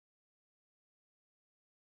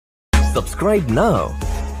Subscribe now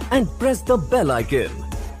and press the bell icon.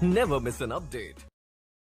 Never miss an update.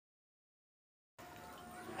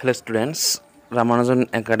 Hello students, Ramanujan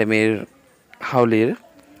Academy Haulir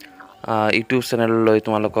YouTube channel loi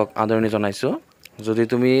tumalokok adoroni janaisu. Jodi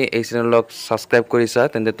tumi ei channel lok subscribe korisa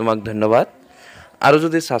tende tumak dhonnobad. Aru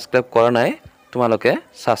jodi subscribe kora nai tumaloke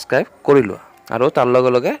subscribe kori loa. Aru tar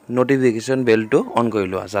loge loge notification bell to on kori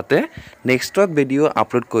loa jate next video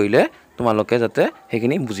upload korile tumaloke jate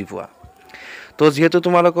hekini buji poa. To jehetu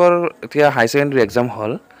tumalokor etia high secondary exam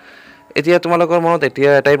hall etia tumalokor monot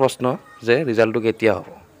etia etai proshno je result to ketia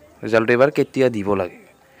hobo. Result ebar ketia dibo lage.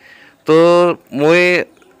 To moi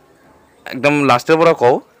একদম লাস্টের পরা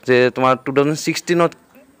কও যে তোমার 2016 ত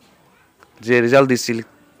যে result দিছিল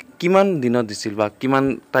কিমান দিনত দিছিল বা কিমান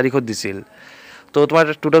তারিখত দিছিল তো তোমার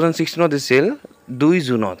 2016 ত দিছিল 2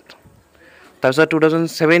 জুনত তাৰপিছত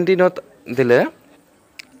 2017 ত দিলে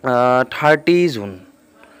 30 জুন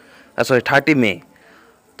সৰি 30 মে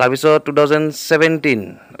তাৰপিছত 2017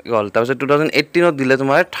 গল তাৰপিছত 2018 ত দিলে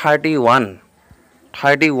তোমাৰ 31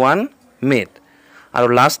 মে আৰু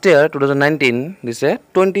লাস্ট ইয়াৰ 2019 দিছে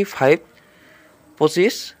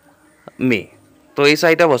 25 মে তো এই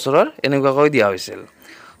চাৰিটা বছৰৰ এনেকুৱাকৈ দিয়া হৈছিল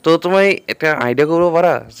তো তুমি এটা আইডিয়া কৰিব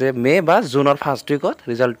পাৰা যে মে বা জুনৰ ফাৰ্ষ্ট উইকত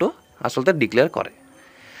ৰিজাল্টটো আসলতে ডিক্লেয়াৰ কৰে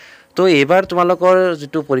তো এবাৰ তোমালোকৰ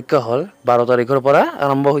যেটো পৰীক্ষা হল 12 তাৰিখৰ পৰা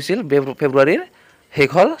আৰম্ভ হৈছিল ফেব্ৰুৱাৰীৰ শেষ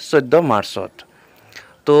হল 14 মাৰ্চত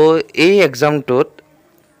তো এই এক্সামটোত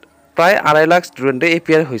প্ৰায় 2.5 লাখ ষ্টুডেণ্টে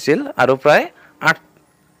এপিয়াৰ হৈছিল আৰু প্ৰায়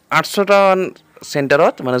 800টা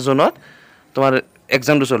সেন্টাৰত মানে জোনত তোমাৰ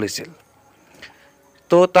এক্সামটো চলিছিল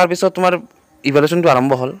তো তাৰ পিছত তোমাৰ ইভালুয়েশনটো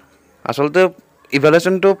আৰম্ভ হল আসলতে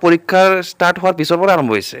ইভালুয়েশনটো পৰীক্ষাৰ স্টাৰ্ট হোৱাৰ পিছৰ পৰা আৰম্ভ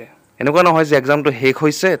হৈছে এনেকুৱা নহয় যে এক্সামটো শেষ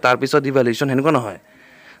হৈছে তাৰ পিছত ইভালুয়েশন এনেকুৱা নহয়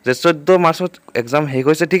যে 14 মাৰ্চত এক্সাম শেষ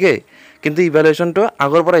হৈছে ঠিকই কিন্তু ইভালুয়েশনটো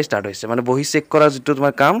আগৰ পৰা স্টাৰ্ট হৈছে মানে বহি চেক কৰা যেটো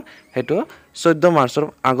তোমাৰ কাম হেটো 14 মাৰ্চৰ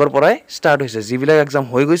আগৰ পৰাই স্টাৰ্ট হৈছে যিবিলাক এক্সাম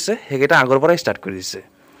হৈ গৈছে হেগেটা আগৰ পৰাই স্টাৰ্ট কৰি দিছে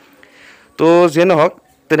তো যে নহক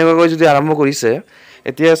তেনেকৈ যদি আৰম্ভ কৰিছে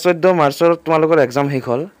এতিয়া 14 মাৰ্চৰ তোমালোকৰ এক্সাম শেষ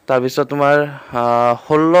হল তাৰ পিছত তোমাৰ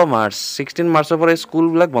 16 মাৰ্চ 16 মাৰ্চৰ পৰা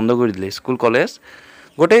স্কুলবিলাক বন্ধ কৰি দিলে স্কুল কলেজ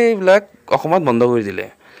গোটেইবিলাক অসমত বন্ধ কৰি দিলে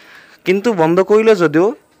কিন্তু বন্ধ কৰিলে যদিও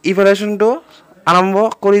ইভালুয়েশনটো আৰম্ভ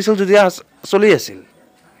কৰিছিল যদি চলি আছিল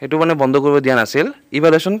হেতু মানে বন্ধ কৰিব দিয়া নাছিল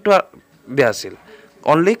ইভালুয়েশনটো দিয়া আছিল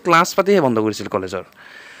অনলি ক্লাছ পাতিহে বন্ধ কৰিছিল কলেজৰ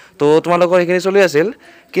তো তোমালোকৰ এখিনি চলি আছিল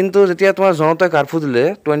কিন্তু যেতিয়া তোমাৰ জনতা কাৰফিউ দিলে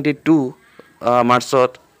 22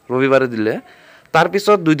 মাৰ্চত ৰবিবাৰে দিলে তাৰ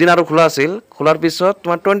পিছত দুই দিন আৰু খোলা আছিল খোলাৰ পিছত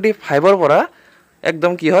তোমাৰ 25 ৰ পৰা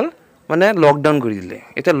একদম কি হল মানে লকডাউন কৰি দিলে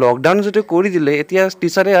এটা লকডাউন যদি কৰি দিলে এতিয়া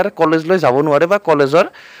টিচাৰে আৰু কলেজলৈ যাব নোৱাৰে বা কলেজৰ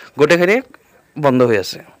গোটেইখিনি বন্ধ হৈ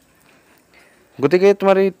আছে গতিকে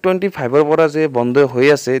তোমাৰ এই 25 ৰ পৰা যে বন্ধ হৈ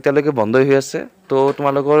আছে এতিয়ালৈকে বন্ধ হৈ আছে তো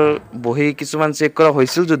তোমালোকৰ বহি কিছুমান চেক কৰা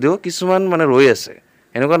হৈছিল যদিও কিছুমান মানে ৰৈ আছে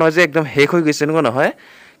এনেকুৱা নহয় যে একদম শেষ হৈ গৈছে এনেকুৱা নহয়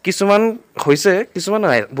কিছুমান হৈছে কিছুমান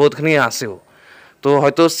বহুতখিনি আছেও তো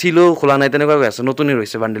হয়তো সিলো খোলা নাই তেনেকুৱা হৈ আছে নতুনই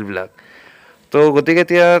ৰৈছে বান্ডেল বিলাক তো গতিকে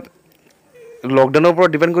এতিয়া লকডাউনৰ ওপৰত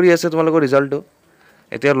ডিপেন্ড কৰি আছে তোমালোকৰ ৰিজাল্টটো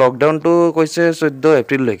এতিয়া লকডাউনটো কৈছে 14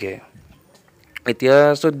 এপ্ৰিল লৈকে এতিয়া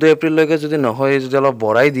 14 এপ্ৰিল লৈকে যদি নহয় যদি অলপ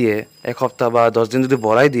বঢ়াই দিয়ে এক সপ্তাহ বা 10 দিন যদি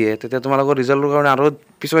বঢ়াই দিয়ে তেতিয়া তোমালোকৰ ৰিজাল্টৰ কাৰণে আৰু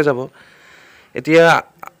পিছুৱাই যাব এতিয়া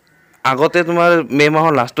আগতে তোমাৰ মে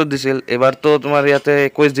মাহৰ লাষ্টত দিছিল এবাৰতো তোমাৰ ইয়াতে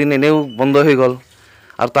 21 দিন এনেও বন্ধ হৈ গল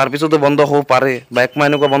আৰু তাৰ পিছতো বন্ধ হ'ব পাৰে বা এক মাহ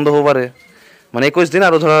এনেকুৱা বন্ধ হ'ব পাৰে মানে 21 দিন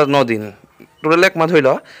আৰু ধৰা 9 দিন টোটাল এক মাহ ধৰি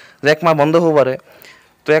লও যে এক মাহ বন্ধ হ'ব পাৰে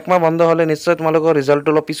তো এক মাহ বন্ধ হলে নিশ্চয় তোমালোকৰ ৰিজাল্টটো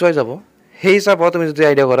অলপ পিছুৱাই যাব সেই হিচাপত তুমি যদি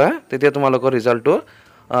আইডিয়া কৰা তেতিয়া তোমালোকৰ ৰিজাল্টটো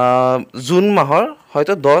জুন মাহৰ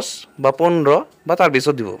হয়তো 10 বা 15 বা তাৰ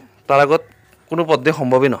পিছত দিব তাৰ আগত কোনো পদ্ধতি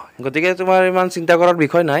সম্ভৱই নহয় গতিকে তোমাৰ ইমান চিন্তা কৰাৰ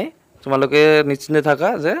বিষয় নাই তোমালোকে নিশ্চিন্ত থাকা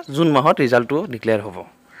যে জুন মাহত ৰিজাল্টটো ডিক্লেয়াৰ হ'ব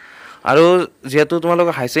আৰু যেহেতু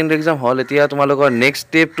তোমালোকৰ হাই সেকেন্ডাৰী এক্সাম হল এতিয়া তোমালোকৰ নেক্সট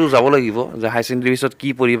স্টেপটো যাব লাগিব যে হাই সেকেন্ডাৰী পিছত কি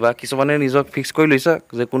পঢ়িবা কিছুমানে নিজক ফিক্স কৰি লৈছা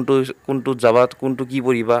যে কোনটো যাবা কোনটো কি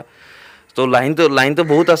পঢ়িবা তো লাইনটো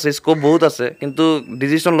বহুত আছে স্কোপ বহুত আছে কিন্তু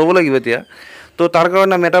ডিসিশন ল'ব লাগিব এতিয়া তো তাৰ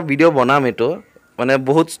কাৰণে আমি এটা ভিডিও বনাম এটো মানে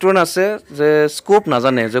বহুত ষ্টুডেন্ট আছে যে স্কোপ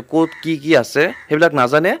নাজানে যে কোড কি আছে হেবিলাক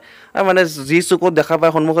নাজানে মানে যি স্কোপ দেখা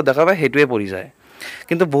পায় সন্মুখত দেখা পায় হেতুৱে পঢ়ি যায়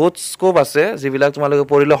কিন্তু বহুত স্কোপ আছে যিবিলাক তোমালোকে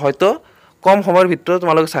পঢ়িলে হয়তো কম সময়ৰ ভিতৰত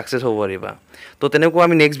তোমালোকে সাকসেস হ'ব পাৰিবা তো তেনেকুৱা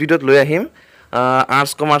আমি নেক্সট ভিডিওত লৈ আহিম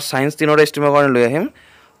আৰ্টস কমাৰ্চ সায়েন্স তিনটা ষ্ট্ৰীমৰ কাৰণে লৈ আহিম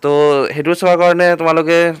তো হেতু চোৱাৰ কাৰণে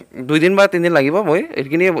তোমালোকে 2 দিন বা 3 দিন লাগিব মই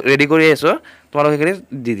এইখিনি ৰেডি কৰি আছো তোমালোকে এইখিনি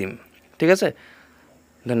দি দিম ঠিক আছে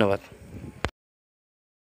ধন্যবাদ